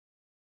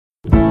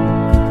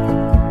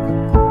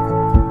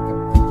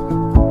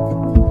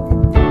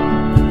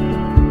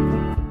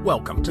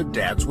Welcome to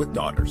Dads with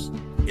Daughters.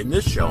 In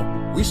this show,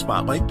 we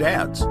spotlight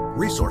dads,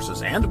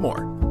 resources, and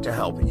more to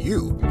help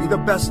you be the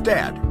best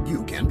dad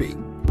you can be.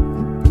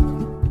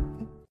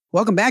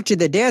 Welcome back to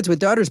the Dads with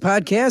Daughters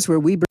podcast, where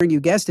we bring you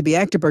guests to be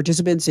active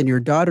participants in your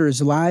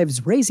daughters'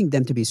 lives, raising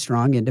them to be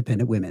strong,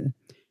 independent women.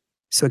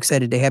 So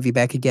excited to have you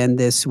back again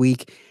this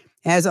week.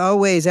 As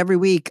always, every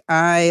week,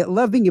 I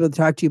love being able to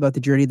talk to you about the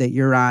journey that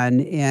you're on.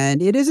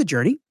 And it is a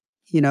journey.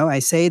 You know, I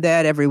say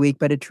that every week,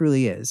 but it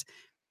truly is.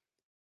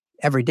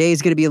 Every day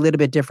is going to be a little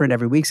bit different.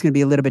 Every week's going to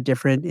be a little bit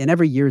different. And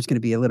every year is going to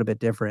be a little bit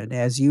different.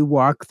 As you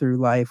walk through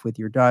life with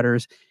your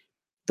daughters,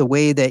 the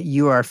way that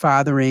you are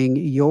fathering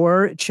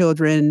your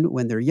children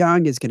when they're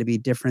young is going to be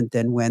different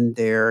than when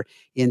they're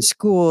in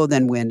school,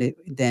 than when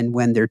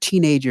they're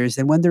teenagers,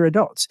 than when they're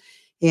adults.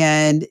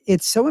 And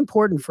it's so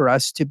important for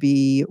us to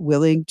be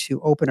willing to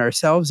open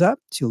ourselves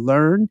up, to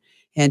learn,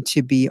 and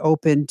to be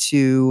open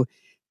to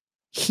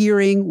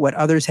hearing what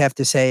others have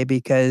to say,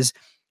 because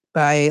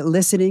by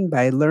listening,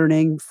 by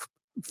learning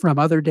from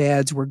other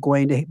dads, we're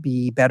going to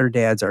be better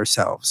dads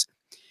ourselves.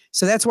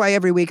 So that's why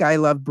every week I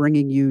love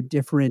bringing you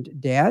different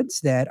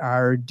dads that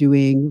are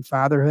doing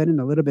fatherhood in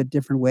a little bit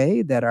different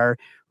way, that are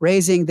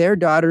raising their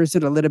daughters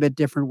in a little bit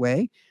different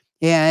way.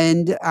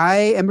 And I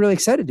am really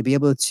excited to be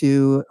able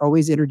to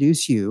always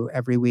introduce you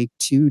every week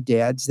to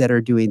dads that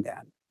are doing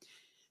that.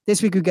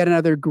 This week, we've got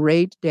another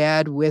great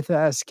dad with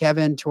us.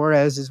 Kevin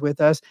Torres is with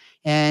us.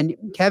 And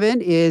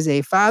Kevin is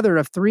a father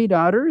of 3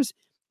 daughters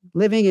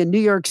living in New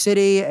York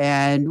City.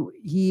 And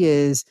he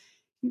is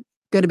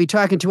going to be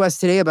talking to us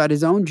today about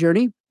his own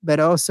journey, but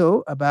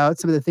also about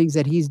some of the things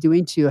that he's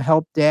doing to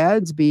help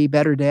dads be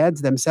better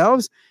dads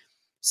themselves.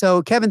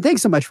 So, Kevin,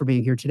 thanks so much for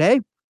being here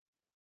today.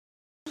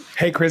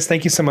 Hey, Chris,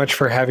 thank you so much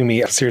for having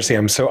me. Seriously,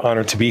 I'm so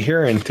honored to be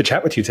here and to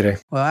chat with you today.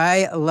 Well,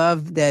 I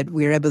love that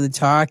we're able to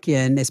talk,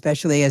 and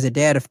especially as a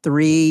dad of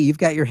 3, you've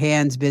got your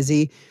hands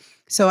busy.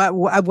 So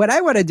what I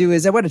want to do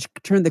is I want to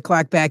turn the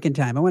clock back in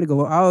time. I want to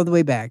go all the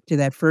way back to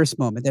that first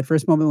moment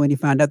when you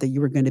found out that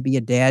you were going to be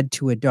a dad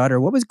to a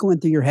daughter. What was going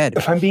through your head?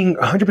 If I'm being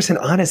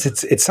 100% honest,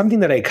 it's something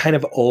that I kind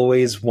of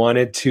always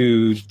wanted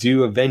to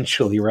do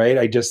eventually, right?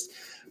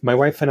 My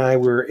wife and I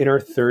were in our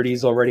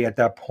 30s already at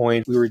that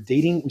point. We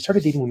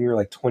started dating when we were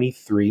like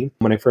 23,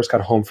 when I first got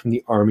home from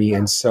the Army.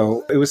 And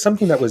so it was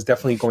something that was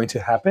definitely going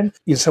to happen.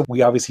 So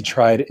we obviously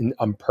tried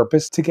on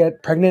purpose to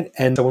get pregnant.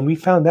 And so when we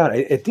found out,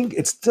 I think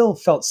it still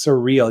felt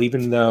surreal,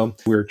 even though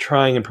we were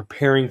trying and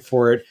preparing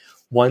for it.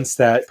 Once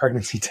that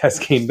pregnancy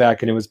test came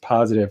back and it was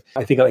positive,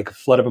 I think like a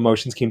flood of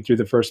emotions came through.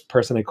 The first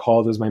person I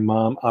called was my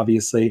mom,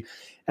 obviously.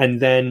 And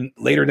then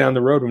later down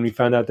the road, when we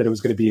found out that it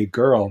was going to be a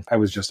girl, I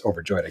was just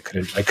overjoyed. I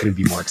couldn't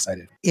be more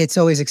excited. It's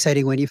always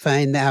exciting when you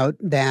find out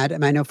that.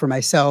 And I know for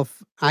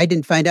myself, I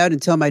didn't find out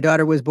until my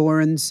daughter was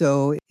born.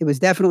 So it was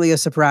definitely a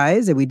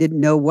surprise, and we didn't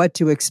know what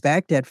to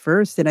expect at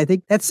first. And I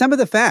think that's some of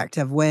the fact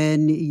of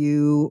when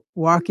you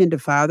walk into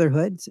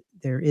fatherhood,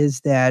 there is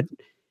that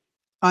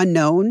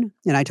unknown.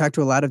 And I talk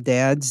to a lot of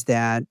dads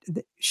that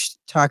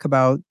talk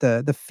about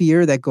the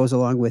fear that goes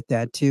along with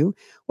that too.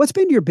 What's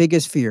been your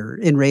biggest fear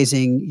in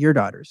raising your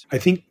daughters? I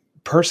think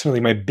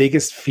personally, my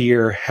biggest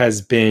fear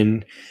has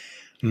been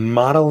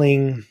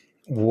modeling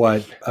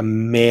what a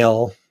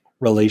male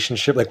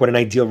relationship, like what an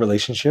ideal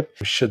relationship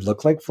should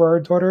look like for our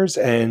daughters,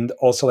 and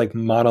also like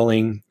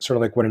modeling sort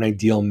of like what an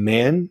ideal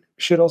man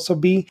should also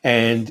be.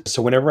 And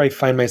so whenever I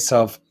find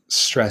myself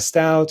stressed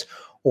out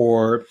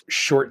or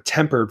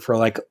short-tempered, for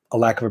like a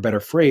lack of a better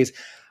phrase,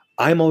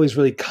 I'm always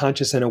really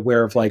conscious and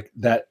aware of like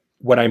that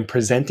what I'm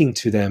presenting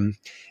to them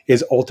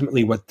is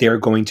ultimately what they're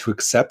going to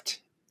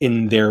accept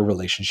in their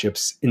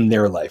relationships, in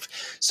their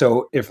life.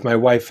 So if my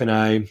wife and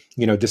I,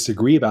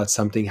 disagree about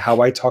something,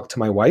 how I talk to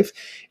my wife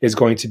is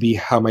going to be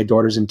how my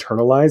daughters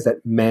internalize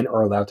that men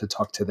are allowed to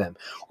talk to them.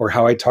 Or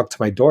how I talk to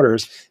my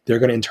daughters, they're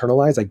going to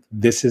internalize like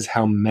this is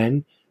how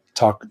men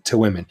talk to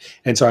women.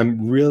 And so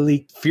I'm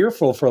really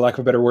fearful, for lack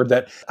of a better word,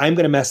 that I'm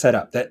going to mess that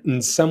up, that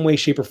in some way,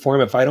 shape, or form,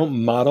 if I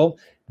don't model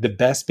the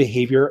best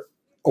behavior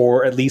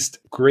or at least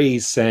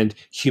grace and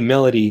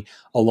humility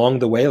along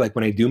the way, like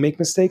when I do make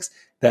mistakes,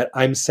 that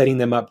I'm setting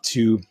them up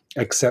to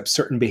accept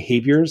certain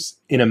behaviors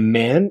in a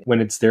man when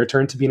it's their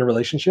turn to be in a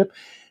relationship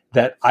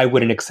that I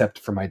wouldn't accept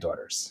for my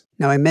daughters.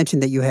 Now, I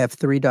mentioned that you have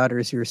 3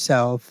 daughters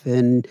yourself.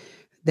 And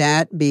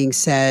that being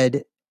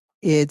said,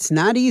 it's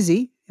not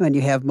easy when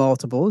you have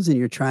multiples and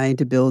you're trying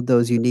to build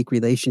those unique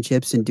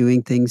relationships and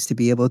doing things to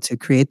be able to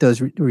create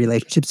those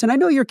relationships. And I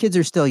know your kids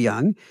are still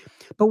young,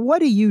 but what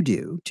do you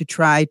do to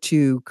try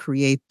to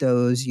create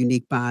those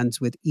unique bonds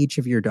with each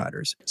of your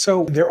daughters?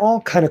 So they're all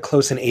kind of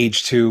close in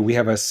age too. We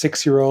have a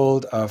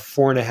 6-year-old, a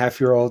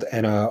 4.5-year-old,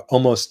 and a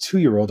almost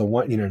 2-year-old, a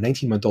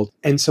 19-month-old.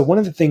 And so one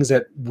of the things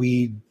that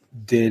we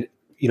did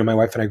my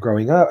wife and I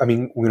growing up,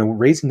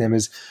 raising them,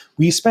 is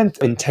we spent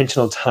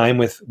intentional time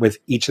with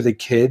each of the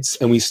kids,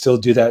 and we still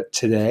do that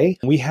today.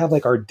 We have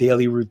like our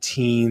daily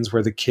routines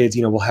where the kids,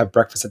 will have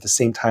breakfast at the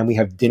same time, we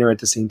have dinner at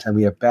the same time,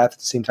 we have bath at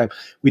the same time.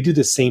 We do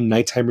the same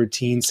nighttime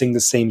routine, sing the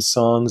same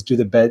songs, do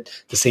the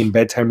same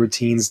bedtime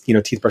routines,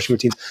 teeth brushing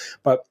routines.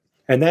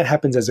 And that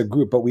happens as a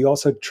group, but we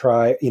also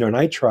try, and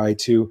I try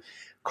to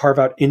carve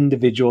out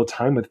individual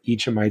time with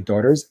each of my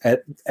daughters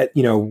at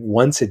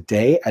once a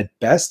day at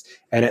best,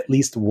 and at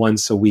least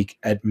once a week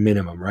at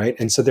minimum, right?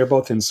 And so they're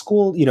both in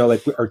school,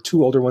 like our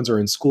two older ones are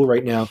in school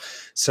right now.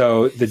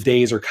 So the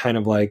days are kind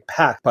of like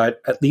packed, but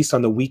at least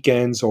on the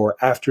weekends or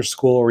after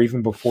school or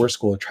even before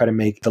school, I try to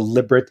make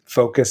deliberate,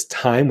 focused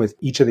time with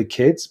each of the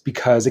kids,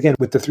 because again,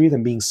 with the three of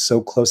them being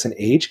so close in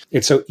age,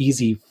 it's so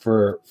easy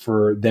for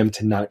them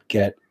to not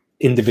get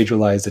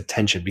individualized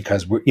attention,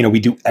 because we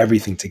do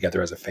everything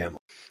together as a family.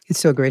 It's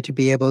so great to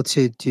be able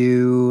to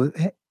do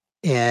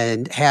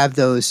and have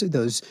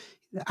those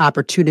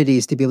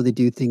opportunities to be able to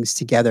do things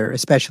together,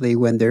 especially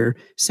when they're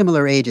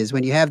similar ages.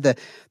 When you have the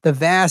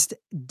vast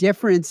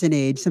difference in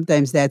age,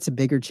 sometimes that's a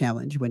bigger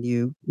challenge when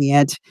you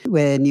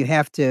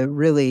have to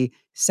really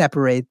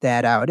separate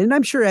that out. And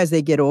I'm sure as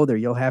they get older,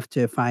 you'll have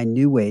to find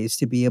new ways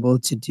to be able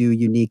to do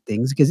unique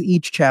things, because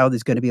each child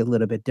is going to be a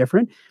little bit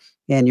different.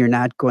 And you're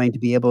not going to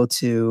be able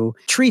to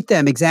treat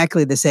them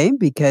exactly the same,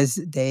 because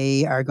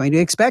they are going to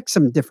expect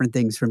some different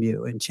things from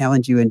you and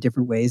challenge you in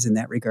different ways in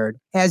that regard.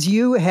 As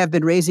you have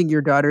been raising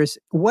your daughters,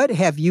 what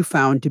have you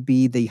found to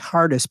be the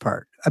hardest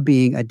part of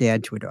being a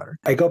dad to a daughter?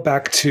 I go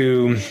back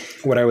to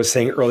what I was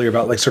saying earlier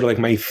about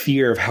my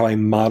fear of how I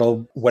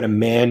model what a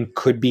man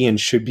could be and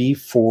should be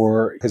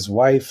for his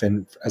wife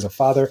and as a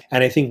father.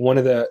 And I think one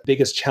of the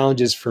biggest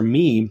challenges for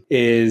me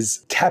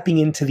is tapping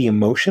into the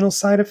emotional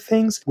side of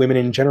things. Women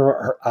in general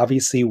are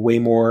obviously way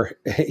more,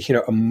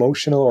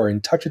 emotional or in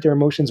touch with their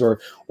emotions,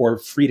 or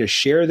free to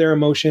share their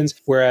emotions.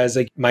 Whereas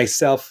like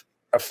myself,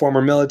 a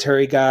former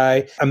military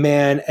guy, a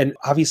man, and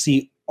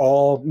obviously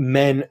all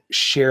men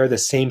share the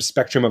same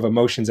spectrum of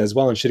emotions as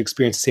well and should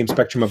experience the same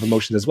spectrum of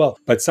emotions as well.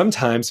 But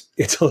sometimes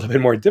it's a little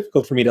bit more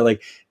difficult for me to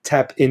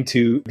tap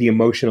into the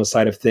emotional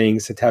side of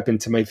things, to tap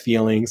into my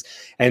feelings.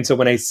 And so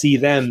when I see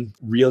them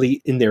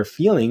really in their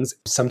feelings,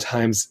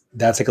 sometimes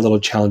that's a little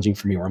challenging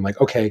for me, where I'm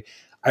like, okay,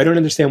 I don't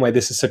understand why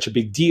this is such a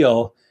big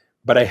deal,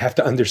 but I have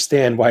to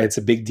understand why it's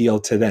a big deal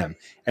to them.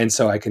 And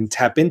so I can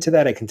tap into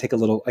that. I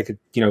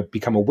could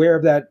become aware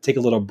of that, take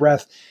a little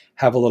breath,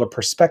 have a little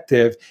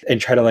perspective, and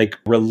try to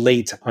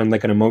relate on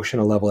an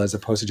emotional level, as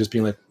opposed to just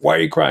being like, why are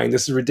you crying?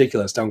 This is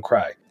ridiculous. Don't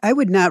cry. I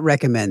would not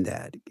recommend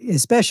that,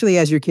 especially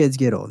as your kids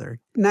get older.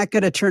 Not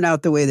going to turn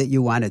out the way that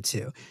you want it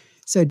to.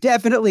 So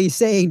definitely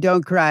saying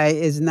don't cry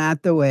is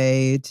not the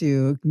way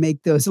to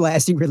make those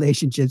lasting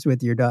relationships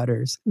with your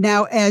daughters.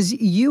 Now, as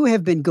you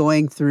have been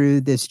going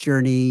through this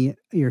journey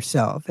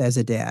yourself as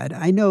a dad,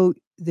 I know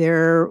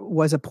there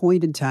was a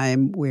point in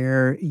time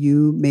where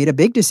you made a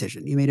big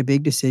decision. You made a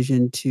big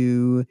decision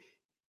to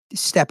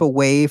step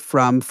away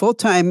from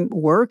full-time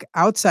work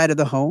outside of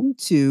the home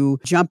to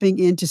jumping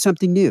into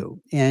something new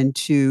and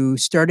to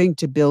starting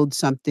to build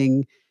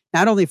something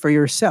not only for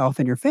yourself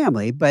and your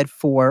family, but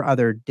for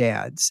other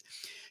dads.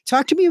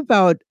 Talk to me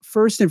about,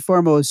 first and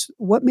foremost,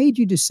 what made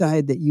you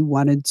decide that you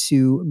wanted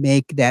to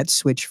make that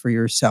switch for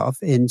yourself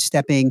in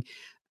stepping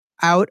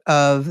out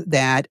of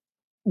that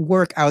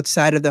work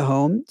outside of the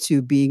home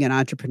to being an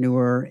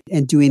entrepreneur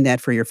and doing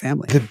that for your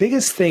family? The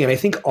biggest thing, and I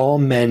think all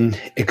men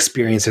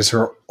experience this,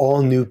 or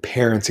all new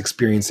parents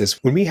experience this,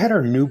 when we had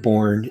our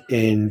newborn,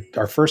 in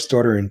our first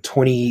daughter in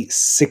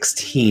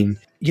 2016,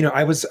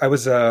 I was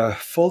a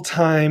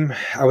full-time,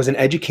 I was in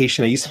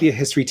education. I used to be a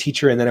history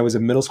teacher, and then I was a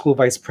middle school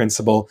vice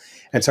principal.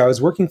 And so I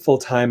was working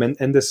full-time,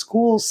 and the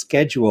school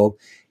schedule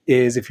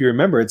is, if you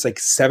remember, it's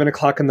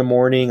 7:00 in the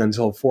morning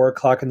until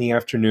 4:00 in the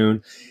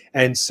afternoon.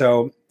 And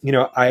so,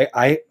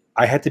 I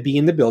had to be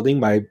in the building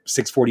by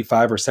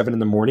 6:45 or 7 in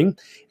the morning.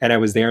 And I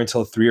was there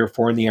until 3 or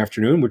 4 in the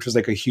afternoon, which was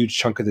a huge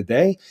chunk of the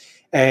day.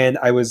 And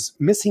I was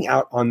missing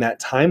out on that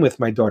time with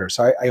my daughter.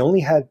 So I only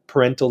had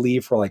parental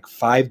leave for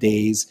 5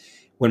 days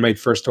when my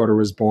first daughter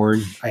was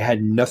born. I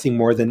had nothing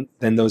more than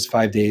those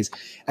 5 days.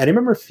 And I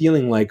remember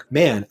feeling like,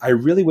 man, I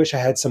really wish I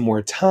had some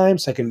more time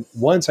so I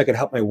could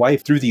help my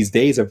wife through these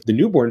days of the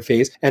newborn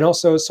phase. And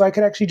also so I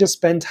could actually just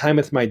spend time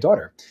with my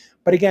daughter.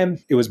 But again,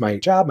 it was my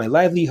job, my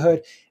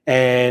livelihood,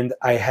 and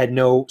I had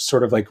no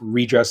sort of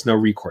redress, no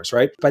recourse,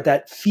 right? But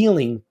that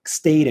feeling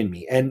stayed in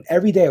me. And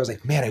every day I was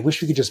like, man, I wish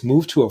we could just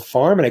move to a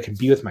farm and I could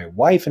be with my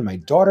wife and my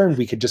daughter and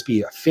we could just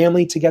be a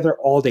family together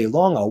all day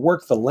long. I'll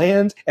work the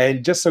land,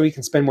 and just so we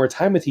can spend more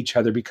time with each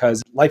other,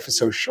 because life is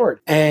so short.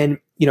 And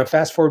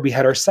fast forward, we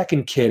had our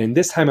second kid, and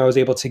this time I was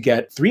able to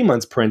get 3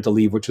 months parental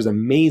leave, which was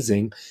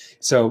amazing.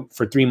 So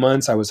for 3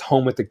 months, I was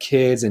home with the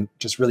kids and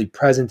just really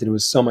present, and it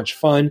was so much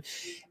fun.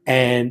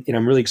 And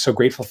I'm really so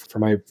grateful for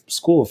my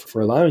school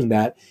for allowing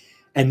that.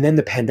 And then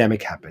the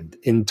pandemic happened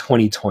in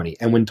 2020.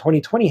 And when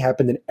 2020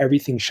 happened and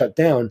everything shut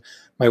down,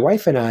 my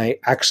wife and I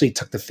actually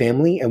took the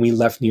family and we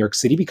left New York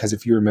City because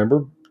if you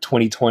remember,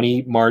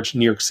 2020, March,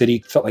 New York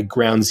City felt like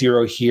ground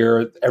zero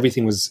here.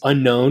 Everything was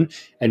unknown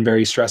and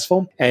very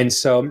stressful. And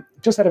so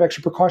just out of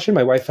extra precaution,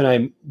 my wife and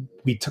I,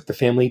 we took the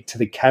family to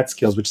the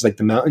Catskills, which is like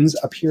the mountains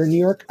up here in New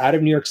York, out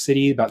of New York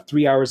City, about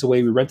 3 hours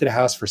away. We rented a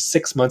house for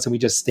 6 months and we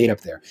just stayed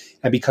up there.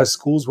 And because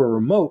schools were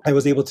remote, I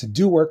was able to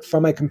do work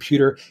from my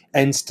computer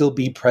and still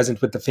be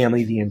present with the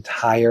family the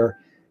entire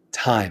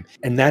time.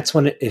 And that's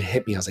when it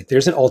hit me. I was like,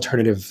 there's an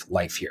alternative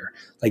life here.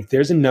 Like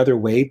there's another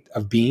way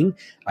of being.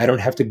 I don't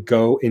have to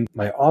go in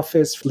my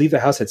office, leave the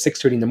house at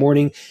 6:30 in the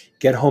morning,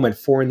 get home at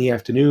 4 in the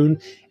afternoon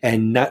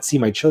and not see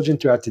my children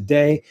throughout the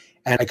day.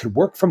 And I could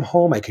work from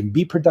home. I can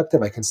be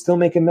productive. I can still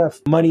make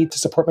enough money to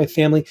support my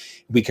family.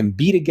 We can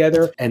be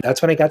together. And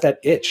that's when I got that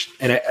itch.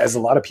 And as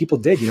a lot of people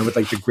did, with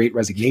like the Great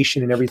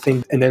Resignation and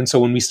everything. And then so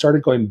when we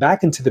started going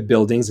back into the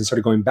buildings and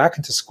started going back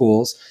into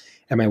schools,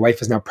 and my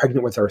wife is now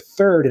pregnant with our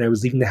third, and I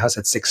was leaving the house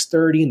at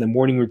 6:30, and the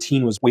morning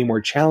routine was way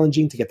more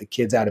challenging to get the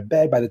kids out of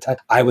bed by the time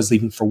I was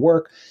leaving for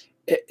work.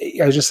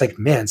 I was just like,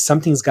 man,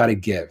 something's got to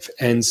give.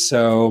 And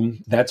so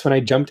that's when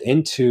I jumped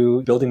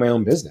into building my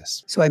own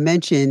business. So I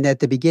mentioned at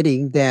the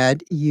beginning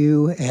that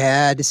you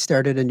had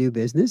started a new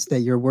business, that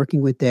you're working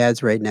with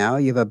dads right now.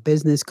 You have a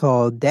business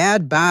called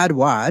Dad Bod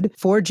Wad,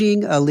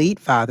 Forging Elite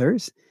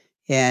Fathers.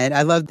 And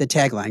I love the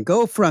tagline,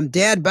 go from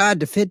dad bod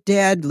to fit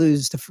dad,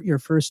 lose your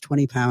first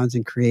 20 pounds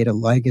and create a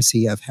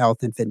legacy of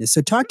health and fitness.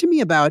 So talk to me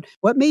about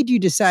what made you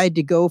decide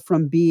to go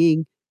from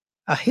being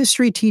a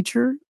history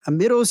teacher, a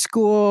middle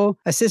school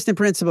assistant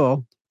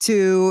principal,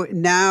 to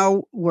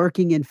now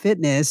working in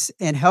fitness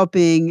and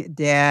helping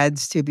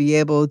dads to be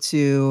able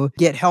to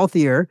get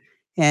healthier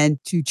and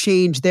to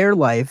change their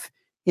life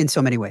in so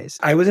many ways.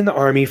 I was in the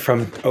Army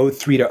from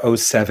 03 to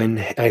 07.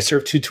 And I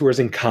served 2 tours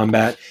in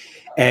combat.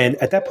 And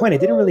at that point, I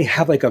didn't really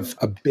have like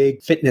a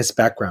big fitness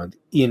background.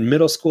 In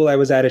middle school, I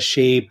was out of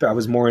shape. I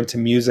was more into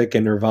music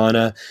and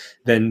Nirvana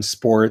than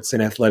sports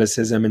and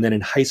athleticism. And then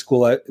in high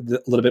school, a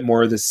little bit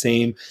more of the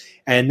same.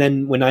 And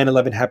then when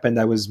 9/11 happened,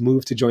 I was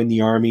moved to join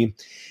the Army.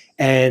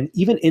 And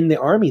even in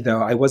the Army,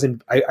 though,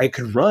 I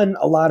could run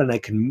a lot and I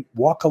could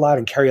walk a lot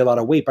and carry a lot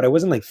of weight, but I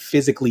wasn't like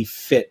physically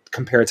fit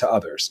compared to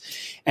others.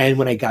 And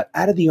when I got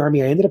out of the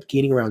Army, I ended up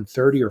gaining around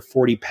 30 or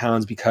 40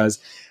 pounds because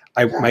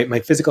my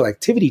physical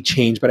activity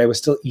changed, but I was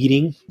still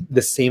eating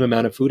the same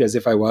amount of food as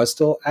if I was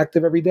still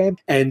active every day.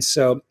 And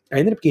so I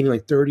ended up gaining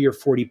like 30 or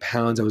 40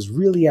 pounds. I was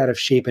really out of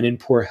shape and in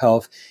poor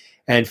health.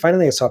 And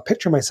finally, I saw a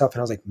picture of myself and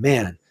I was like,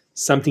 man,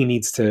 something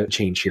needs to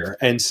change here.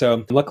 And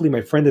so luckily,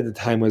 my friend at the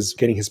time was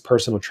getting his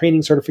personal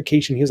training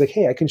certification. He was like,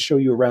 hey, I can show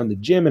you around the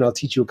gym and I'll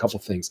teach you a couple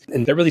things.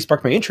 And that really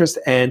sparked my interest.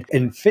 And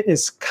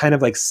fitness kind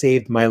of like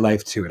saved my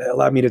life too. It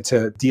allowed me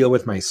to deal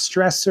with my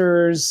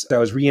stressors. I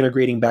was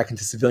reintegrating back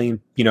into civilian,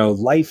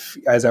 life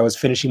as I was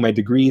finishing my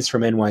degrees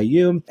from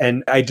NYU.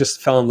 And I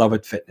just fell in love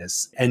with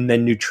fitness and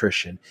then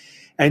nutrition.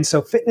 And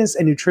so fitness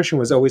and nutrition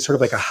was always sort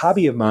of like a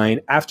hobby of mine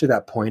after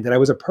that point. And I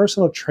was a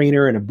personal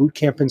trainer and a boot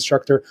camp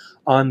instructor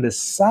on the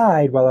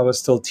side while I was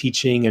still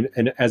teaching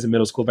and as a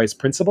middle school vice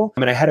principal.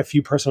 I mean, I had a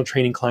few personal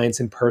training clients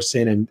in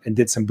person and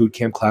did some boot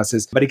camp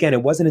classes. But again,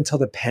 it wasn't until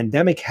the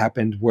pandemic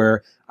happened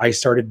where I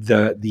started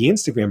the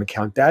Instagram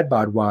account, Dad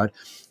Bod Wad,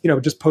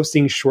 just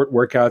posting short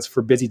workouts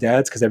for busy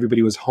dads because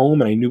everybody was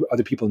home and I knew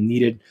other people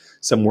needed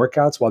some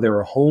workouts while they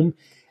were home.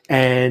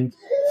 And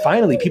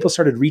finally, people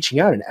started reaching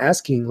out and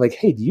asking like,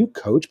 hey, do you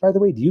coach, by the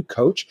way? Do you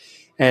coach?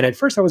 And at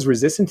first I was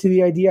resistant to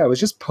the idea. I was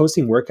just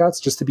posting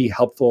workouts just to be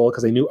helpful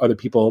because I knew other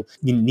people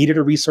needed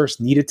a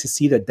resource, needed to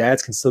see that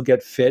dads can still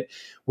get fit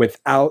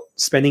without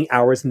spending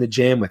hours in the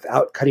gym,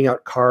 without cutting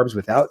out carbs,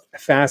 without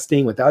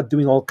fasting, without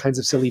doing all kinds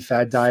of silly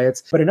fad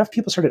diets. But enough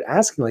people started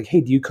asking like,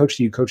 hey, do you coach?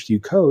 Do you coach? Do you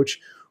coach?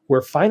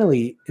 Where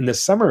finally in the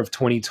summer of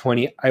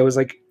 2020, I was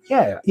like,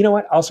 yeah, you know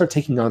what? I'll start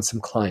taking on some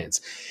clients.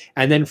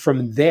 And then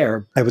from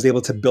there, I was able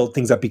to build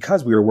things up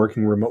because we were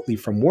working remotely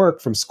from work,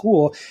 from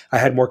school. I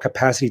had more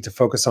capacity to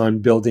focus on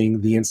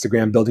building the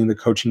Instagram, building the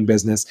coaching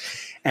business.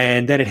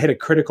 And then it hit a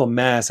critical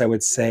mass, I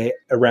would say,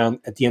 around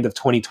at the end of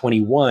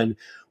 2021,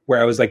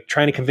 where I was like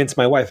trying to convince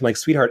my wife, I'm like,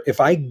 sweetheart, if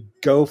I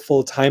go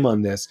full time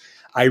on this,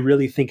 I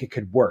really think it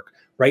could work.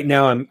 Right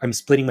now, I'm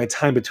splitting my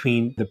time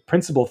between the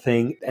principal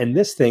thing and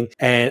this thing.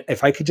 And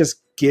if I could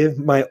just give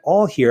my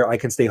all here, I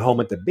can stay home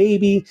with the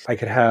baby. I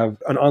could have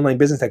an online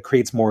business that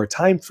creates more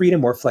time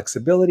freedom, more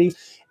flexibility,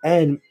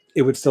 and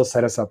it would still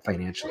set us up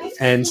financially.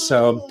 And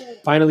so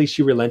finally,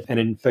 she relented. And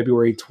in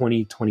February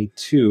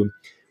 2022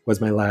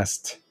 was my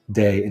last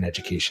day in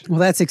education.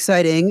 Well, that's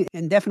exciting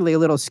and definitely a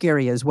little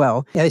scary as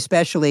well,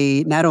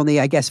 especially not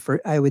only, I guess,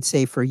 I would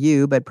say for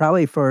you, but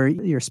probably for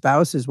your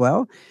spouse as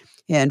well.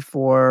 And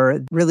for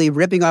really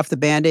ripping off the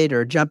Band-Aid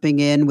or jumping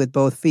in with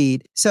both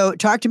feet. So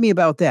talk to me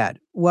about that.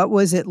 What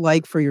was it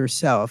like for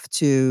yourself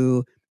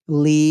to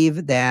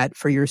leave that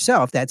for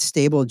yourself, that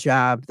stable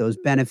job, those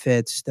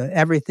benefits,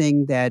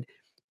 everything that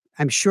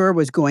I'm sure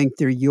was going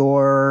through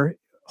your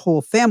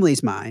whole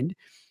family's mind,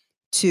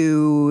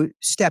 to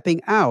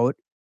stepping out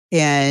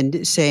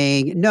and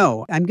saying,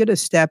 no, I'm going to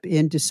step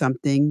into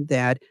something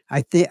that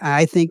I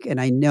think,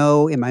 and I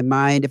know in my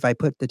mind, if I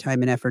put the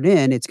time and effort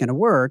in, it's going to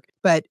work.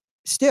 But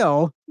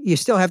still, you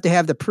still have to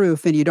have the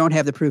proof, and you don't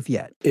have the proof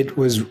yet. It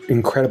was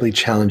incredibly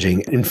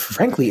challenging. And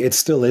frankly, it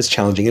still is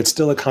challenging. It's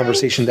still a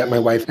conversation that my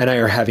wife and I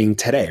are having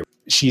today.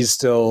 She's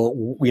still,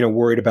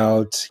 worried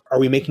about, are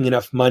we making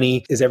enough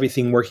money? Is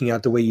everything working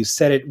out the way you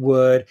said it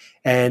would?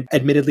 And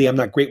admittedly, I'm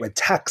not great with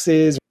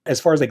taxes. As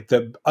far as like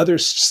the other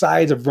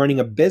sides of running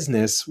a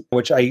business,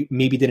 which I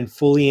maybe didn't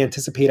fully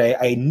anticipate,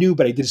 I knew,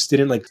 but I just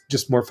didn't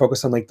just more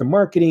focus on like the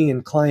marketing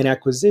and client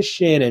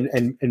acquisition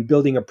and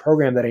building a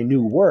program that I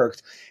knew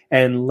worked,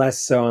 and less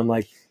so on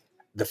like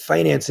the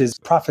finances,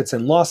 profits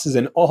and losses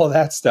and all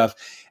that stuff.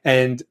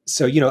 And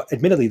so,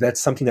 admittedly, that's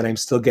something that I'm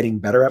still getting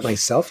better at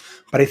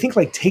myself. But I think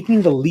like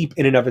taking the leap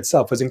in and of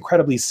itself was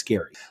incredibly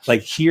scary.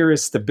 Like, here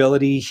is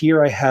stability.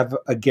 Here I have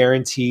a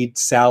guaranteed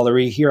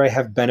salary. Here I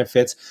have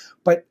benefits.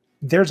 But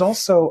there's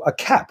also a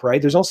cap,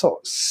 right? There's also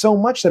so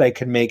much that I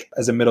could make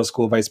as a middle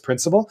school vice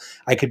principal.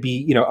 I could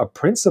be, a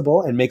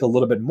principal and make a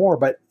little bit more,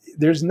 but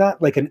there's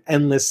not like an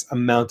endless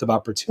amount of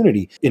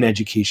opportunity in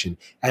education.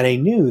 And I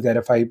knew that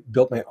if I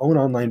built my own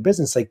online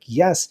business, like,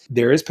 yes,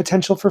 there is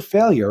potential for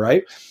failure,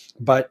 right?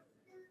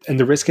 And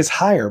the risk is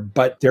higher,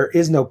 but there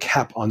is no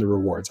cap on the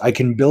rewards. I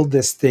can build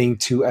this thing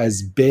to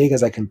as big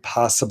as I can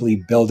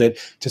possibly build it,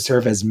 to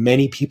serve as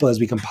many people as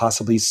we can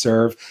possibly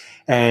serve,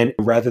 and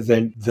rather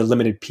than the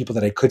limited people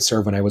that I could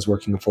serve when I was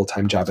working a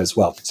full-time job as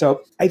well.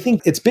 So I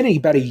think it's been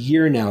about a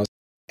year now,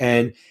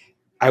 and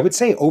I would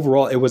say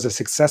overall it was a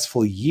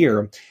successful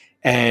year.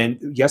 And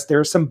yes, there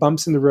are some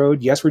bumps in the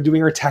road. Yes, we're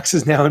doing our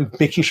taxes now and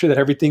making sure that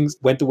everything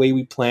went the way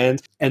we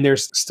planned. And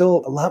there's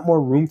still a lot more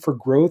room for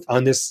growth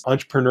on this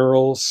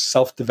entrepreneurial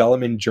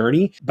self-development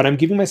journey. But I'm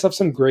giving myself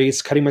some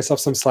grace, cutting myself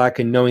some slack,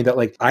 and knowing that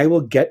like I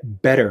will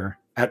get better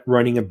at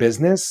running a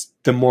business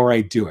the more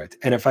I do it.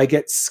 And if I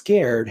get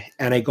scared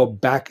and I go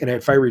back, and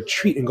if I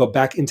retreat and go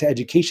back into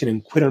education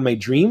and quit on my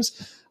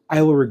dreams,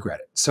 I will regret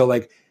it. So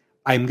like,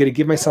 I'm going to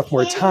give myself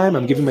more time.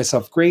 I'm giving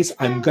myself grace.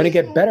 I'm going to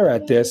get better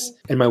at this.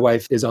 And my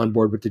wife is on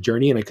board with the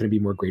journey. And I couldn't be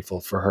more grateful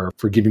for her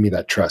for giving me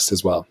that trust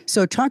as well.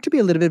 So talk to me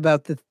a little bit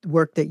about the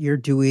work that you're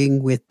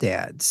doing with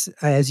dads.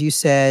 As you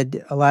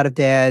said, a lot of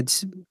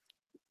dads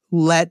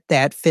let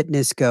that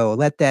fitness go,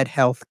 let that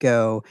health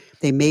go.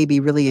 They may be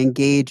really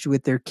engaged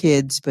with their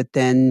kids, but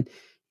then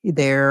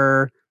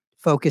their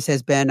focus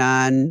has been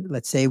on,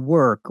 let's say,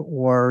 work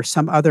or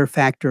some other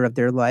factor of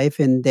their life.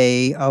 And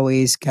they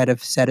always kind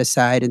of set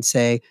aside and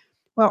say,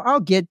 well, I'll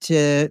get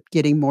to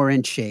getting more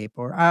in shape,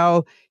 or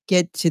I'll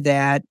get to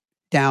that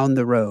down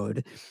the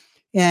road.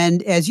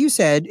 And as you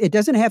said, it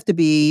doesn't have to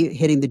be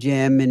hitting the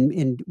gym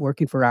and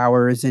working for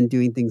hours and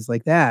doing things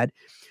like that.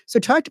 So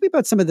talk to me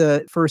about some of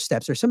the first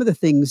steps or some of the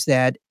things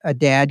that a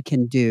dad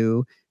can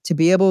do to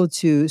be able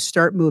to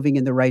start moving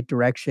in the right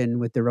direction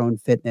with their own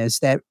fitness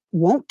that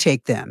won't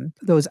take them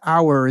those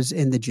hours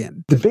in the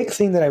gym. The big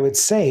thing that I would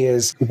say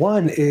is,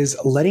 one is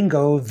letting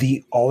go of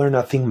the all or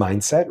nothing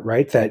mindset,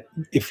 right? That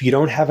if you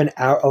don't have an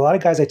hour, a lot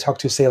of guys I talk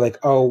to say like,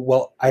 oh,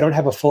 well, I don't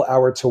have a full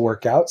hour to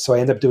work out, so I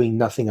end up doing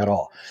nothing at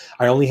all.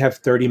 I only have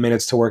 30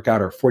 minutes to work out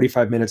or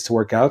 45 minutes to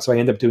work out, so I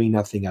end up doing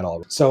nothing at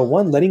all. So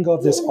one, letting go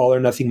of this all or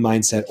nothing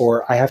mindset,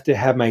 or I have to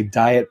have my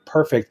diet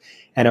perfect.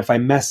 And if I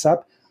mess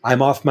up,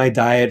 I'm off my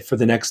diet for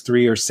the next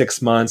 3 or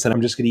 6 months and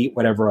I'm just going to eat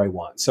whatever I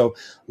want. So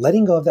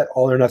letting go of that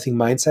all or nothing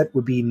mindset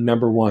would be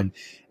number one.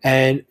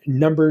 And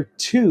number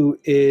two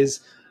is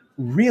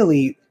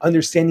really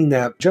understanding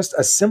that just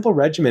a simple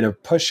regimen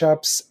of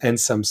push-ups and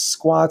some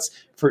squats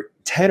for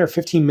 10 or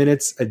 15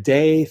 minutes a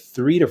day,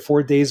 3 to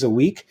 4 days a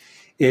week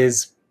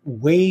is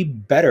way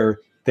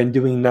better than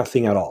doing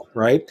nothing at all,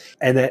 right?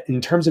 And that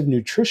in terms of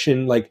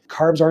nutrition, like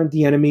carbs aren't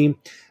the enemy,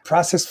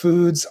 processed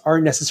foods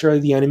aren't necessarily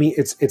the enemy.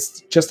 It's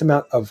just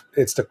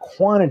it's the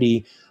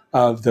quantity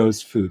of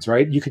those foods,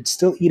 right? You could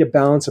still eat a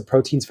balance of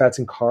proteins, fats,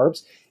 and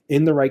carbs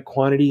in the right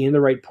quantity, in the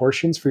right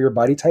portions for your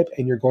body type,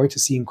 and you're going to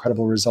see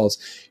incredible results.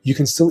 You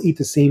can still eat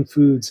the same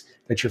foods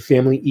that your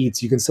family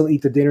eats. You can still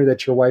eat the dinner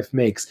that your wife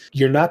makes.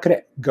 You're not going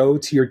to go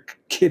to your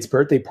kid's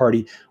birthday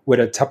party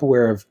with a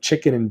Tupperware of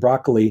chicken and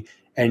broccoli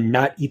and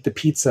not eat the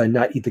pizza and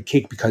not eat the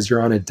cake because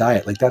you're on a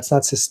diet. Like, that's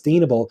not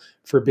sustainable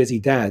for busy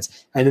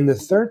dads. And then the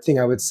third thing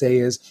I would say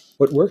is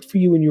what worked for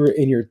you when you were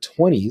in your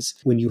 20s,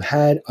 when you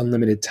had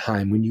unlimited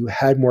time, when you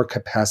had more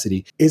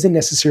capacity, isn't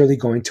necessarily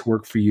going to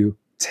work for you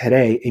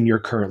today in your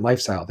current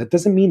lifestyle. That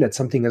doesn't mean that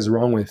something is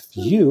wrong with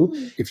you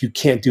if you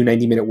can't do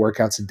 90-minute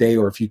workouts a day,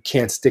 or if you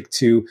can't stick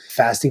to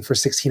fasting for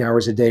 16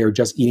 hours a day, or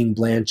just eating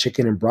bland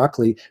chicken and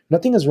broccoli.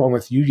 Nothing is wrong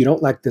with you. You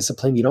don't lack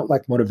discipline. You don't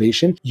lack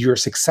motivation. You're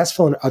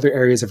successful in other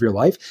areas of your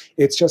life.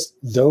 It's just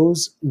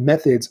those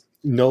methods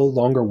no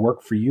longer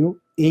work for you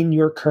in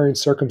your current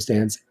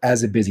circumstance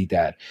as a busy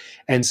dad.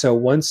 And so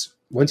once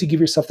you give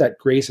yourself that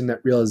grace and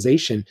that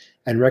realization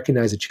and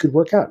recognize that you could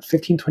work out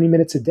 15, 20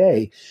 minutes a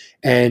day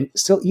and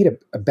still eat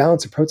a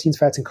balance of proteins,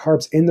 fats, and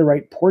carbs in the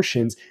right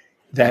portions,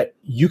 that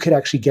you could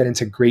actually get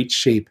into great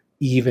shape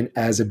even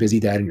as a busy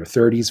dad in your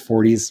 30s,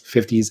 40s,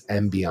 50s,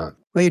 and beyond.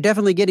 Well, you're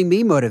definitely getting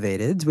me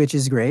motivated, which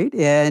is great.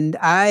 And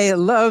I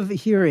love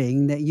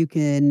hearing that you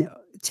can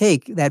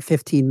take that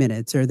 15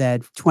 minutes or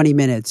that 20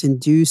 minutes and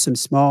do some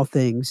small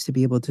things to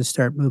be able to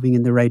start moving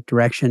in the right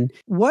direction.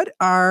 What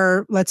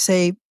are, let's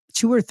say,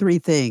 two or three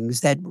things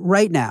that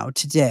right now,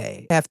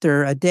 today,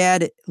 after a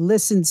dad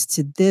listens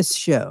to this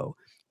show,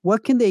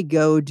 what can they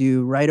go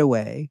do right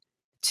away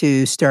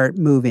to start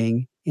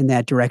moving in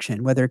that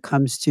direction, whether it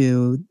comes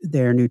to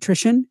their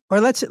nutrition? Or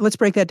let's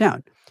break that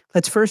down.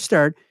 Let's first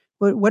start.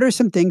 What are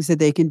some things that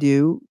they can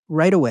do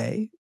right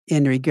away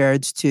in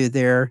regards to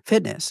their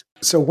fitness?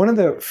 So one of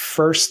the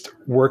first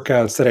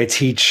workouts that I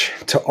teach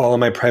to all of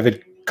my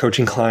private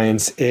coaching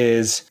clients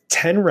is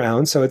 10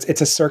 rounds. So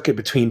it's a circuit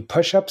between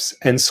push-ups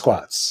and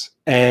squats.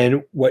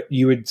 And what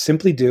you would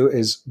simply do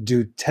is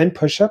do 10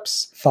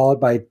 push-ups followed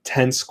by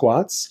 10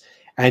 squats.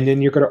 And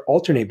then you're going to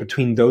alternate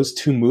between those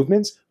two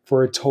movements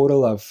for a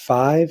total of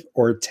 5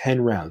 or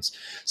 10 rounds.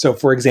 So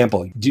for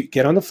example,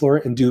 get on the floor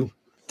and do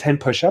 10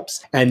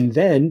 push-ups, and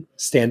then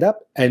stand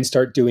up and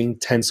start doing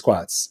 10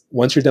 squats.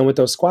 Once you're done with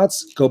those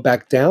squats, go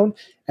back down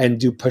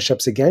and do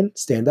push-ups again,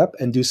 stand up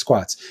and do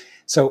squats.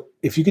 So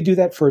if you could do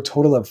that for a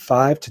total of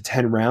 5 to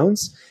 10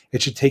 rounds,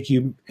 it should take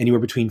you anywhere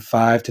between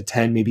 5 to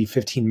 10, maybe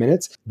 15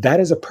 minutes. That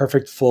is a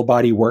perfect full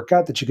body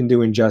workout that you can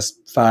do in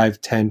just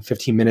 5, 10,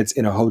 15 minutes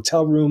in a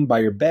hotel room, by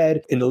your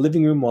bed, in the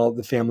living room while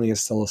the family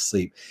is still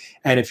asleep.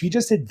 And if you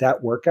just did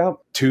that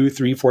workout 2,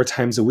 3, 4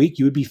 times a week,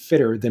 you would be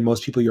fitter than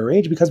most people your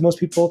age, because most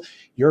people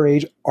your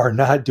age are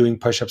not doing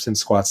push-ups and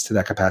squats to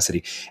that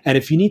capacity. And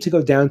if you need to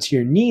go down to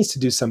your knees to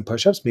do some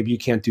push-ups, maybe you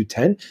can't do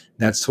 10,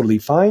 that's totally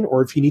fine.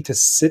 Or if you need to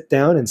sit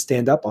down and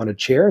stand up on a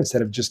chair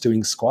instead of just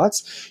doing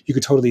squats, you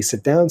could totally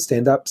sit down,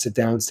 stand up, sit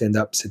down, stand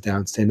up, sit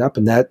down, stand up,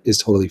 and that is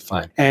totally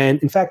fine. And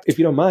in fact, if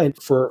you don't mind,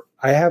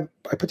 I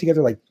put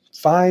together like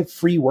 5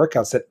 free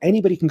workouts that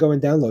anybody can go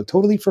and download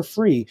totally for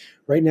free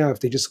right now if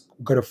they just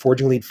go to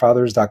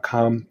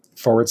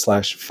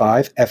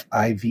forgingelitefathers.com/5,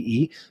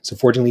 F-I-V-E. So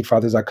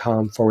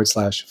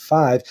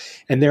forgingelitefathers.com/5.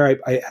 And there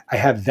I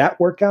have that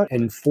workout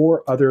and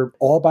 4 other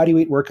all body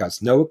weight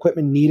workouts. No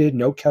equipment needed,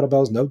 no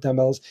kettlebells, no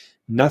dumbbells,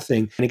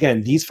 nothing. And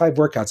again, these 5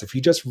 workouts, if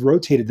you just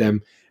rotated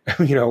them,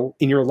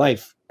 in your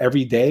life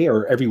every day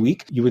or every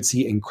week, you would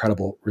see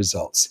incredible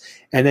results.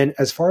 And then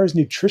as far as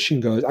nutrition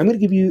goes, I'm going to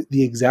give you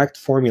the exact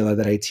formula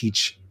that I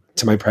teach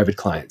to my private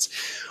clients.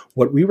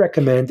 What we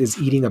recommend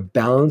is eating a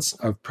balance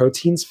of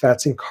proteins,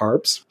 fats, and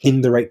carbs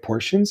in the right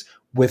portions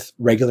with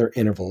regular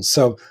intervals.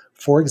 So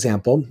for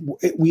example,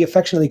 we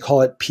affectionately call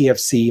it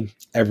PFC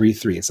every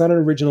 3. It's not an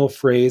original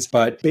phrase,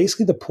 but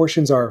basically the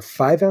portions are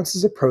 5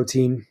 ounces of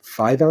protein,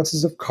 5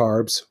 ounces of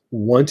carbs,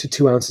 1 to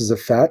 2 ounces of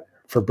fat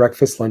for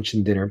breakfast, lunch,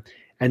 and dinner.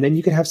 And then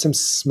you can have some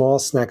small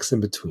snacks in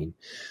between.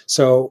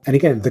 So, and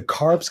again, the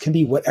carbs can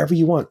be whatever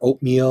you want: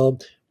 oatmeal,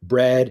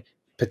 bread,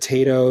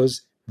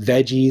 potatoes,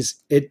 veggies.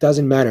 It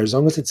doesn't matter. As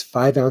long as it's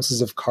 5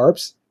 ounces of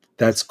carbs,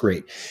 that's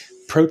great.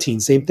 Protein,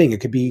 same thing. It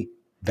could be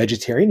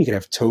vegetarian. You could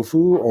have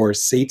tofu or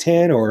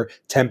seitan or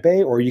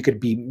tempeh, or you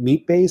could be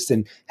meat-based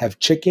and have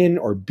chicken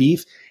or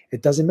beef.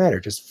 It doesn't matter.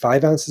 Just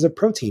 5 ounces of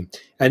protein.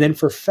 And then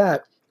for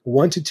fat,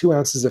 1 to 2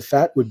 ounces of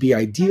fat would be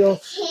ideal.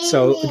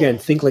 So again,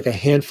 think like a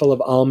handful of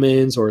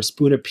almonds or a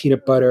spoon of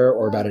peanut butter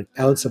or about an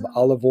ounce of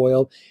olive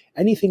oil.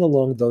 Anything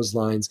along those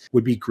lines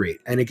would be great.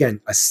 And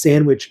again, a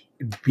sandwich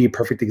would be a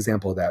perfect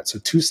example of that. So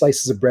 2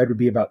 slices of bread would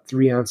be about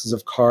 3 ounces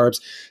of carbs,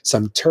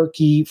 some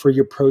turkey for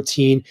your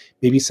protein,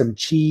 maybe some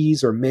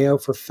cheese or mayo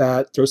for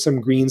fat, throw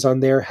some greens on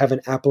there, have an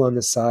apple on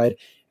the side,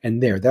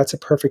 and that's a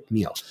perfect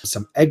meal.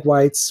 Some egg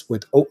whites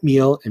with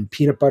oatmeal and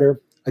peanut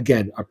butter.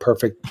 Again, a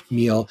perfect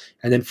meal.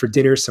 And then for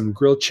dinner, some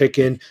grilled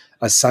chicken,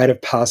 a side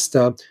of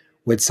pasta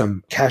with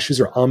some cashews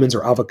or almonds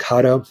or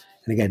avocado.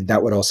 And again,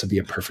 that would also be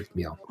a perfect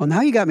meal. Well,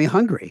 now you got me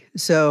hungry.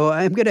 So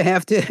I'm gonna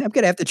have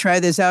to try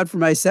this out for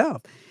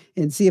myself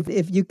and see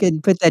if you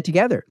can put that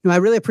together. No, I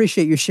really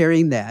appreciate you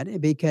sharing that,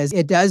 because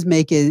it does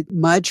make it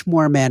much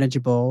more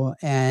manageable.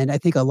 And I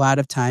think a lot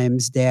of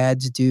times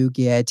dads do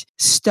get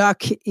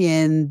stuck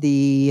in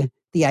the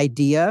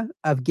idea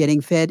of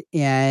getting fit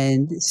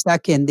and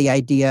stuck in the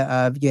idea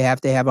of you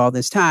have to have all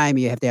this time,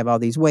 you have to have all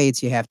these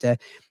weights, you have to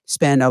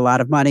spend a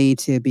lot of money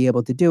to be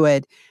able to do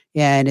it.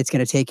 And it's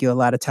going to take you a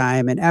lot of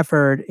time and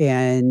effort.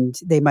 And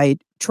they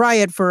might try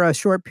it for a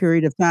short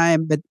period of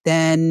time, but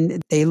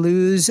then they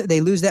lose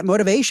that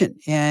motivation,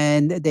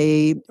 and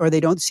they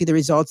don't see the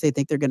results they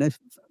think they're going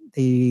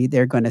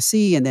to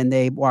see, and then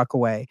they walk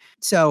away.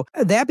 So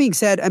that being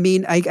said, I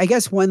mean, I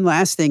guess one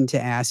last thing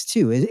to ask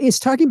too is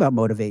talking about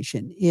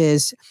motivation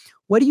is,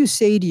 what do you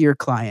say to your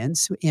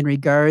clients in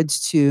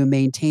regards to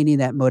maintaining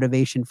that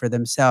motivation for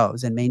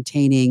themselves and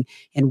maintaining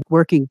and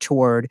working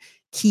toward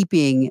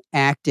keeping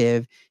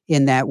active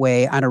in that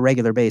way on a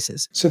regular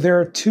basis? So there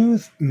are two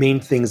main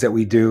things that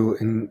we do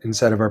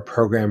inside of our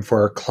program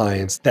for our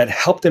clients that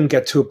help them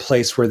get to a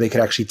place where they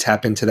could actually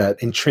tap into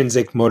that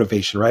intrinsic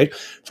motivation, right?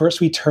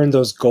 First, we turn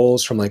those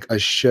goals from like a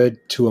should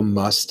to a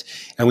must.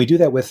 And we do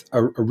that with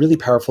a really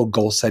powerful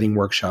goal setting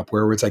workshop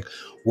where it's like,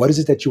 what is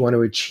it that you want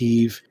to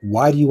achieve?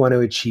 Why do you want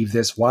to achieve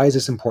this? Why is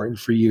this important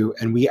for you?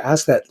 And we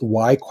ask that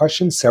why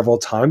question several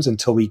times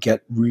until we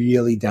get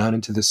really down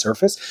into the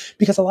surface.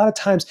 Because a lot of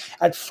times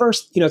at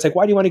first, it's like,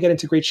 why do you want to get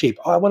into great shape?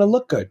 Oh, I want to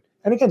look good.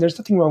 And again, there's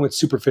nothing wrong with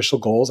superficial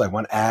goals. I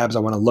want abs. I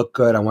want to look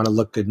good. I want to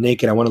look good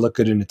naked. I want to look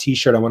good in a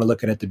t-shirt. I want to look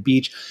good at the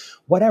beach,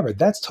 whatever.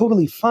 That's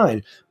totally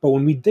fine. But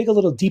when we dig a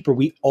little deeper,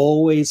 we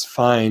always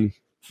find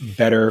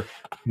better,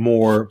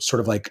 more sort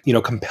of like,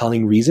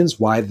 compelling reasons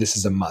why this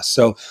is a must.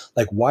 So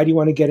like, why do you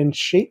want to get in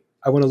shape?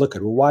 I want to look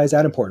good. Well, why is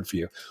that important for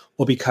you?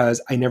 Well,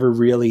 because I never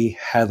really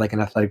had like an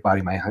athletic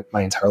body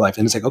my entire life.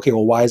 And it's like, okay,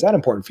 well, why is that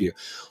important for you?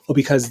 Well,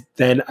 because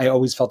then I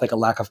always felt like a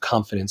lack of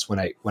confidence when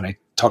I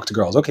talk to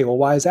girls. Okay, well,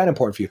 why is that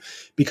important for you?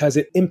 Because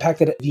it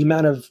impacted the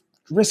amount of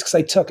risks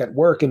I took at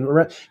work and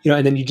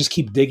then you just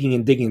keep digging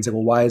and digging and say,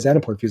 well, why is that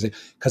important for you? It's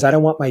like, because I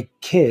don't want my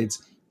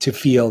kids to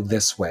feel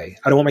this way.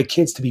 I don't want my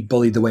kids to be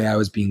bullied the way I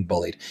was being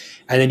bullied.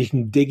 And then you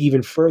can dig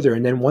even further.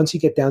 And then once you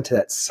get down to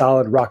that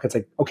solid rock, it's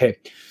like, okay,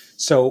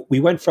 so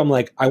we went from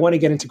like, I want to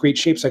get into great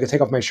shape so I can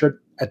take off my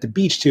shirt at the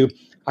beach to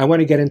I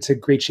want to get into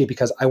great shape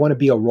because I want to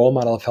be a role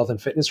model of health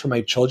and fitness for my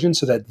children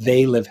so that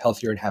they live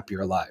healthier and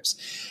happier lives.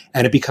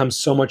 And it becomes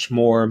so much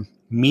more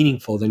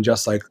meaningful than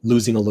just like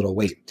losing a little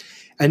weight.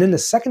 And then the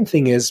second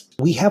thing is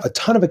we have a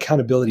ton of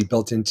accountability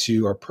built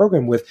into our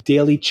program with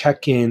daily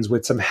check-ins,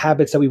 with some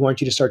habits that we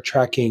want you to start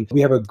tracking. We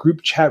have a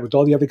group chat with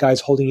all the other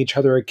guys holding each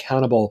other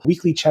accountable,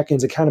 weekly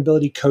check-ins,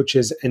 accountability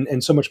coaches,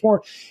 and so much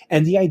more.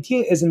 And the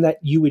idea isn't that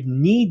you would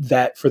need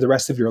that for the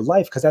rest of your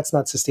life because that's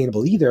not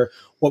sustainable either.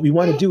 What we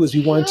want to do is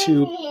we want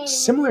to,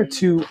 similar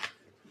to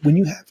when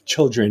you have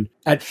children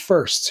at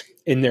first,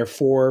 in their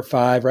 4 or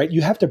 5, right?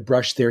 You have to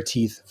brush their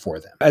teeth for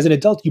them. As an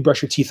adult, you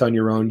brush your teeth on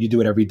your own. You do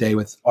it every day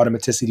with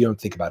automaticity. You don't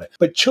think about it.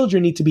 But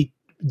children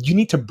you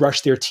need to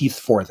brush their teeth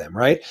for them,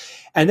 right?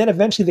 And then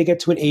eventually they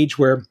get to an age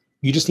where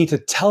you just need to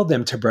tell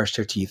them to brush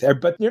their teeth.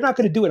 But they're not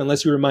going to do it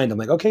unless you remind them,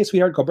 like, okay,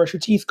 sweetheart, go brush your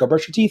teeth, go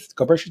brush your teeth,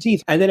 go brush your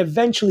teeth. And then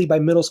eventually by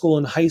middle school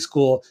and high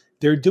school,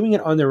 they're doing it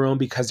on their own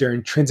because they're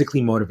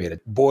intrinsically motivated.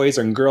 Boys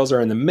and girls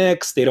are in the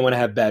mix. They don't want to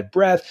have bad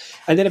breath.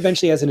 And then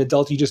eventually as an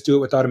adult, you just do it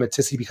with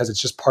automaticity because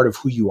it's just part of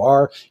who you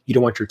are. You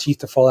don't want your teeth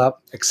to fall out,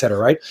 et cetera,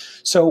 right?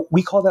 So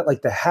we call that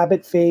like the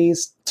habit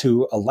phase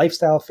to a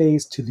lifestyle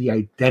phase to the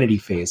identity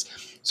phase.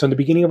 So in the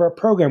beginning of our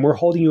program, we're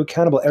holding you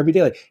accountable every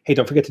day. Like, hey,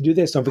 don't forget to do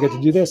this. Don't forget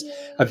to do this.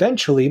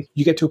 Eventually,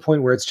 you get to a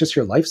point where it's just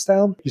your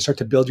lifestyle. You start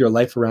to build your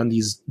life around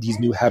these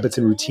new habits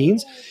and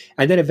routines.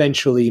 And then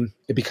eventually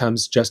it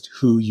becomes just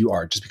who you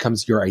are. It just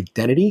becomes your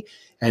identity.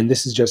 And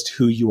this is just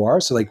who you are.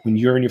 So like when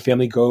you and your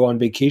family go on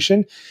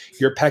vacation,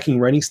 you're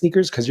packing running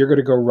sneakers because you're going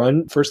to go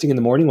run first thing in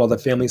the morning while the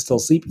family's still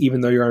asleep,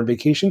 even though you're on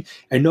vacation.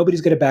 And nobody's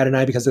going to bat an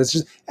eye because that's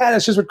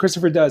just what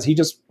Christopher does. He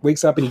just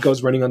wakes up and he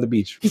goes running on the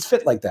beach. He's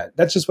fit like that.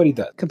 That's just what he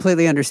does.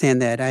 Completely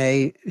understand that.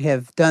 I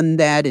have done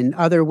that in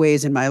other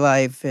ways in my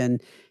life. And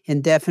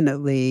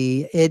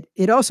definitely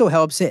it also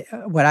helps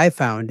what I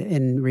found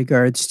in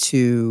regards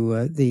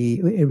to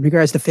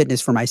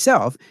fitness for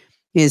myself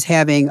is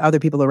having other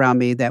people around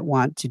me that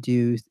want to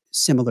do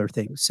similar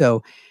things.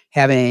 So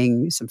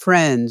having some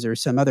friends or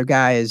some other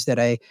guys that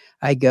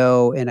I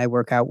go and I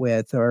work out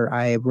with, or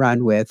I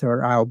run with,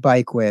 or I'll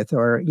bike with,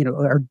 or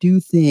do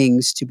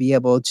things to be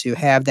able to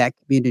have that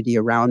community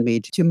around me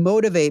to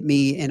motivate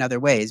me in other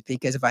ways.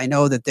 Because if I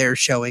know that they're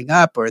showing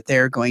up or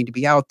they're going to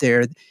be out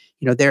there,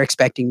 they're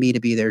expecting me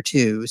to be there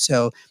too.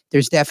 So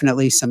there's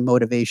definitely some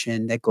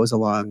motivation that goes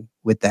along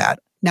with that.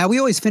 Now, we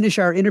always finish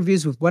our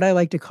interviews with what I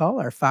like to call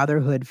our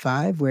Fatherhood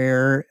 5,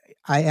 where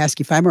I ask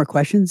you 5 more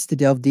questions to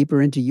delve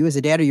deeper into you as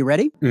a dad. Are you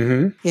ready?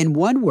 Mm-hmm. In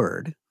one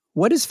word,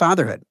 what is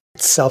fatherhood?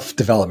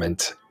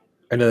 Self-development.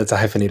 I know that's a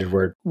hyphenated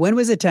word. When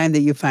was the time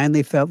that you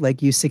finally felt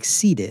like you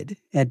succeeded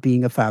at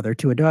being a father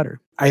to a daughter?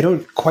 I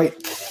don't quite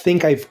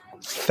think I've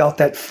felt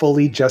that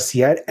fully just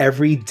yet.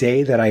 Every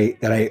day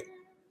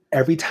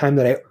every time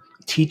that I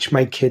teach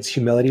my kids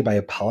humility by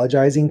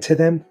apologizing to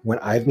them when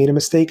I've made a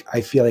mistake,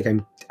 I feel like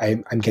I'm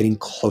getting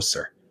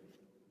closer.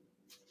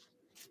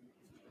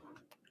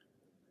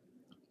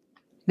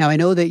 Now, I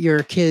know that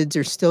your kids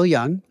are still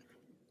young,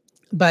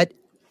 but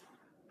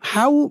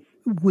how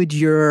would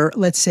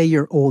let's say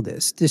your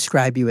oldest,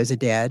 describe you as a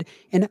dad?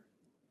 And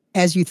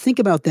as you think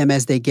about them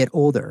as they get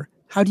older,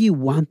 how do you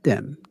want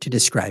them to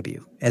describe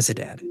you as a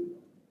dad?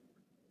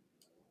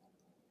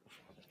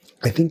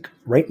 I think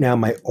right now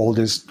my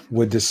oldest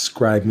would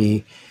describe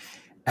me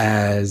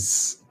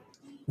as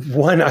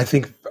one, I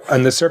think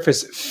on the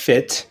surface,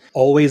 fit,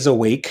 always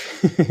awake,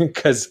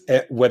 because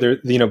whether,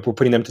 we're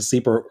putting them to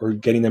sleep or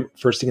getting them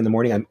first thing in the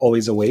morning, I'm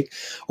always awake.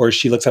 Or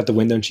she looks out the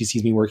window and she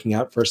sees me working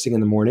out first thing in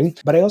the morning.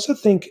 But I also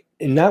think,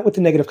 not with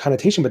the negative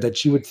connotation, but that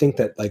she would think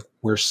that like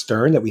we're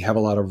stern, that we have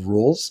a lot of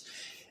rules.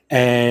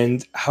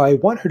 And how I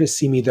want her to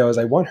see me though, is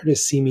I want her to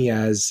see me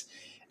as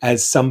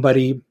as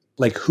somebody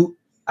like who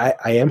I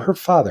am her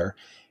father,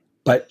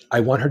 but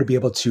I want her to be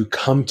able to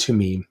come to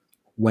me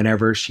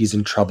whenever she's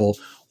in trouble,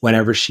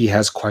 whenever she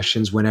has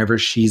questions, whenever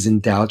she's in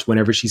doubt,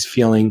 whenever she's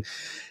feeling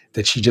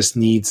that she just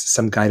needs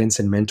some guidance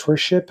and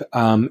mentorship,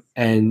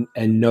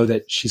 and know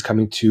that she's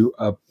coming to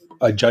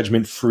a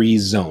judgment-free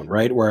zone,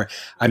 right? Where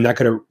I'm not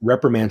going to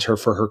reprimand her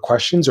for her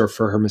questions or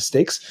for her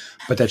mistakes,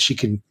 but that she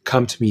can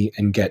come to me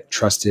and get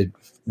trusted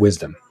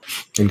wisdom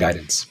and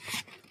guidance.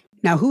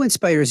 Now, who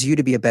inspires you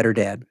to be a better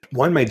dad?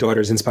 One, my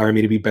daughters inspire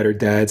me to be better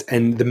dads,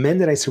 and the men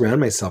that I surround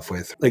myself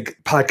with, like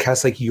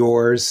podcasts like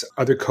yours,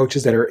 other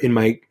coaches that are in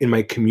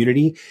my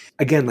community.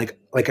 Again,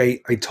 like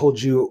I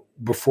told you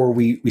before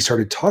we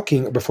started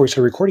talking, before we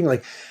started recording,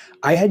 like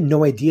I had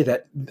no idea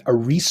that a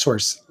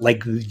resource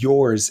like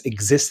yours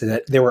existed,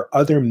 that there were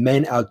other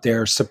men out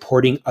there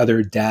supporting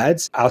other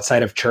dads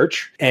outside of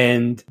church.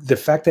 And the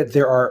fact that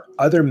there are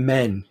other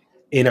men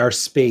in our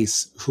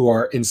space who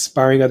are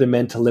inspiring other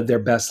men to live their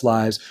best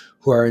lives,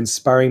 who are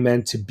inspiring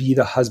men to be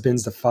the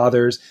husbands, the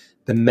fathers,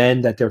 the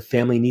men that their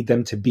family need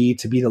them to be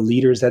the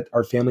leaders that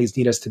our families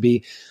need us to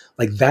be.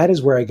 Like that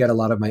is where I get a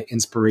lot of my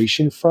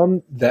inspiration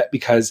from, that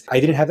because I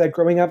didn't have that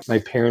growing up. My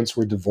parents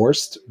were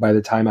divorced by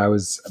the time I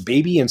was a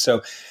baby. And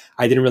so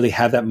I didn't really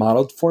have that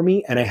modeled for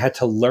me. And I had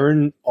to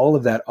learn all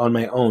of that on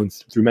my own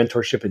through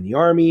mentorship in the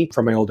Army,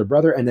 from my older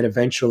brother, and then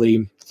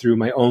eventually through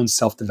my own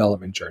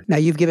self-development journey. Now,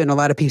 you've given a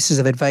lot of pieces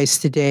of advice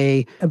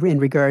today in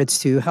regards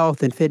to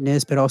health and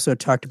fitness, but also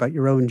talked about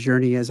your own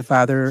journey as a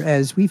father.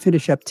 As we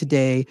finish up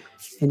today,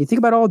 and you think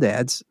about all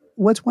dads,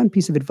 what's one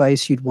piece of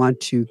advice you'd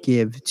want to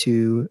give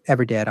to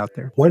every dad out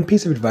there? One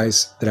piece of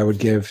advice that I would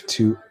give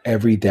to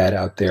every dad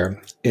out there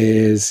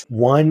is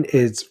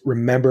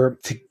remember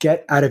to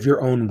get out of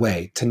your own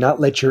way, to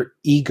not let your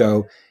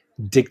ego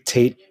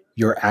dictate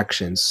your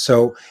actions.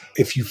 So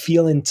if you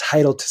feel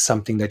entitled to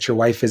something that your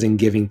wife isn't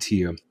giving to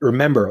you,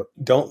 remember,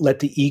 don't let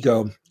the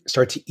ego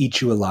start to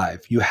eat you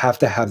alive. You have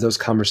to have those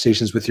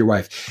conversations with your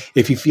wife.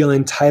 If you feel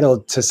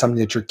entitled to something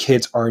that your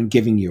kids aren't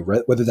giving you,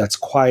 right? Whether that's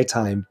quiet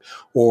time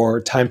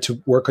or time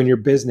to work on your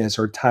business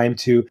or time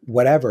to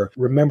whatever,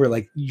 remember,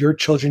 like your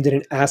children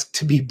didn't ask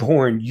to be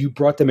born. You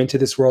brought them into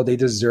this world. They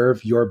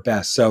deserve your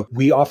best. So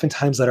we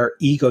oftentimes let our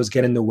egos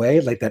get in the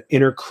way, like that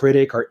inner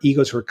critic, our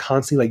egos who are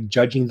constantly like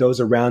judging those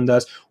around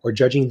us or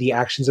judging the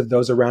actions of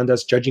those around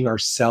us, judging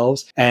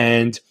ourselves.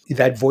 And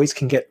that voice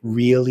can get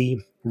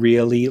really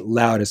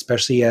loud,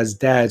 especially as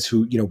dads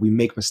who, we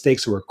make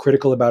mistakes or we're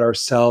critical about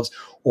ourselves,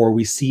 or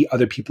we see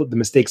other people, the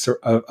mistakes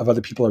of other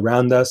people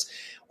around us,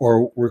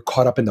 or we're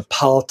caught up in the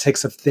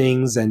politics of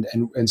things. And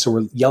so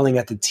we're yelling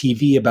at the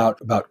TV about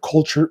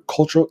cultural,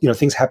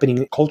 things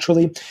happening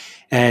culturally.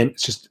 And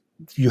it's just,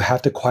 you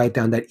have to quiet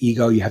down that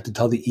ego. You have to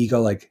tell the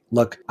ego, like,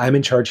 look, I'm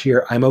in charge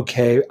here. I'm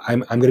okay.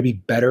 I'm going to be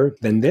better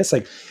than this.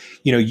 Like,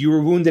 you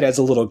were wounded as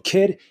a little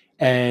kid,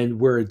 and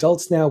we're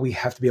adults now. We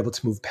have to be able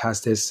to move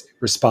past this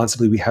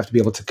responsibly. We have to be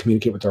able to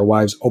communicate with our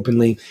wives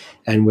openly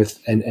and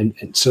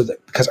so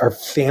that because our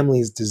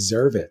families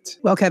deserve it.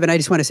 Well, Kevin, I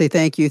just want to say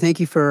thank you. Thank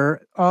you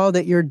for all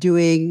that you're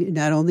doing,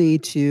 not only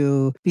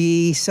to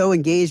be so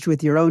engaged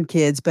with your own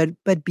kids, but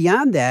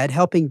beyond that,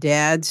 helping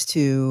dads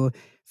to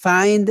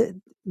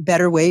find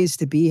better ways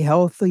to be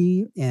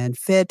healthy and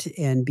fit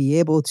and be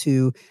able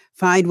to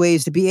find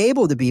ways to be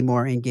able to be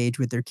more engaged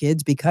with their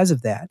kids because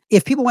of that.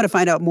 If people want to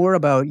find out more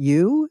about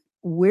you,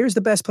 where's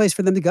the best place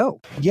for them to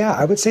go? Yeah,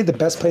 I would say the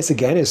best place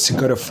again is to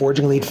go to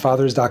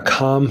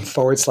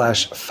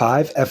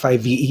forgingelitefathers.com/5,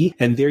 FIVE.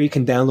 And there you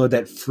can download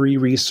that free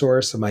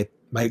resource of my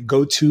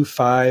go-to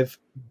 5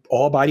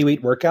 all body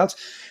weight workouts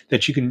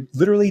that you can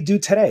literally do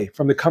today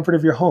from the comfort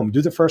of your home.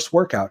 Do the first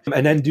workout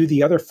and then do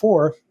the other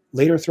 4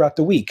 later throughout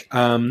the week.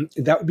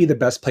 That would be the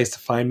best place to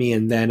find me.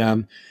 And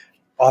then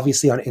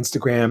obviously on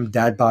Instagram,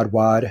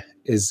 dadbodwad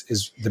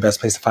is the best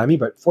place to find me,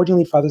 but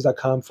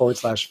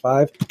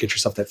forgingelitefathers.com/5, get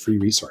yourself that free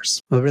resource.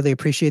 We'll really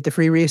appreciate the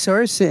free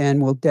resource,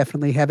 and we'll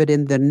definitely have it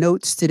in the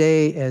notes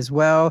today as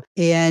well.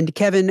 And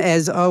Kevin,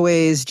 as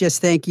always,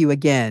 just thank you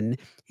again.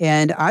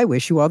 And I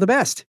wish you all the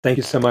best. Thank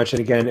you so much. And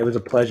again, it was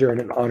a pleasure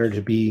and an honor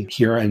to be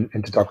here and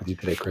to talk with you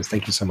today, Chris.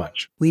 Thank you so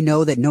much. We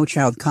know that no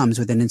child comes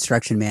with an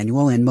instruction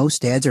manual, and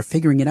most dads are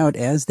figuring it out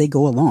as they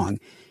go along.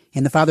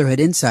 And the Fatherhood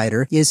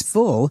Insider is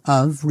full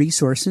of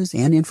resources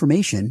and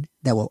information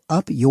that will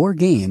up your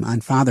game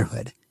on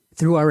fatherhood.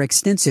 Through our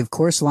extensive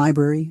course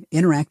library,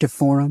 interactive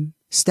forum,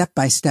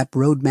 step-by-step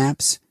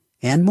roadmaps,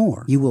 and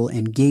more, you will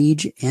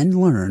engage and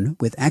learn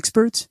with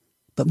experts,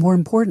 but more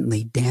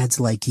importantly, dads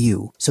like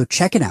you. So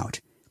check it out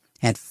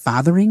at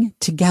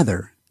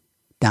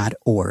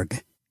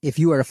fatheringtogether.org. If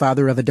you are a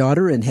father of a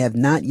daughter and have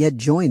not yet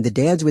joined the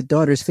Dads with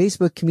Daughters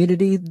Facebook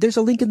community, there's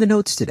a link in the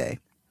notes today.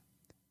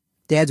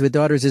 Dads with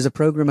Daughters is a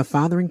program of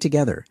Fathering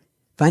Together.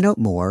 Find out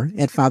more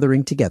at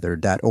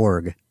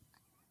fatheringtogether.org.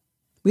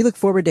 We look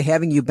forward to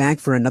having you back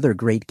for another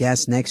great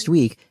guest next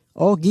week,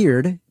 all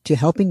geared to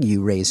helping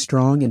you raise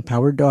strong,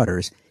 empowered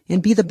daughters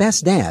and be the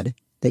best dad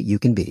that you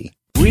can be.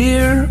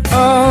 We're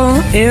all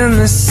in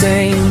the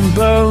same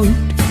boat,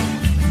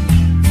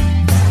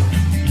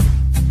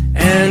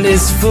 and mind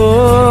is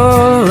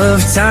full of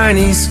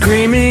tiny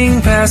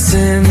screaming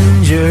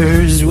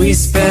passengers. We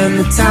spend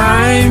the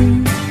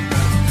time,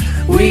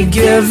 we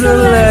give the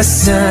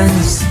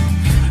lessons,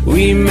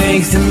 we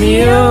make the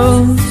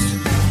meals,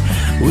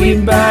 we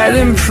buy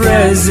them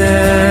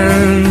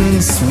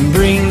presents.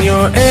 Bring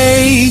your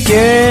A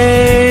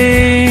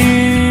game,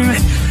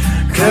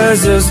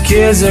 'cause those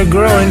kids are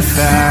growing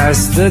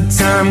fast. The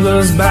time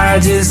goes by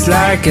just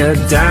like a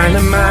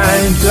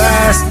dynamite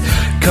blast.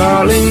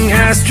 Calling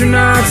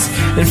astronauts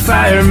and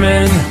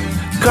firemen,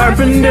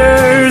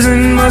 carpenters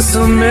and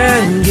muscle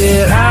men.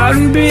 Get out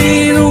and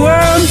be the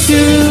world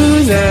to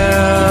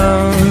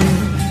them.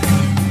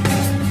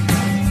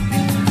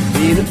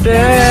 Be the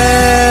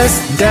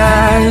best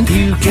dad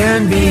you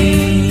can be.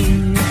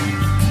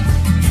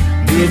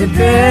 Be the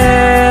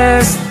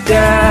best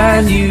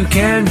dad you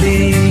can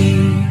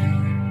be.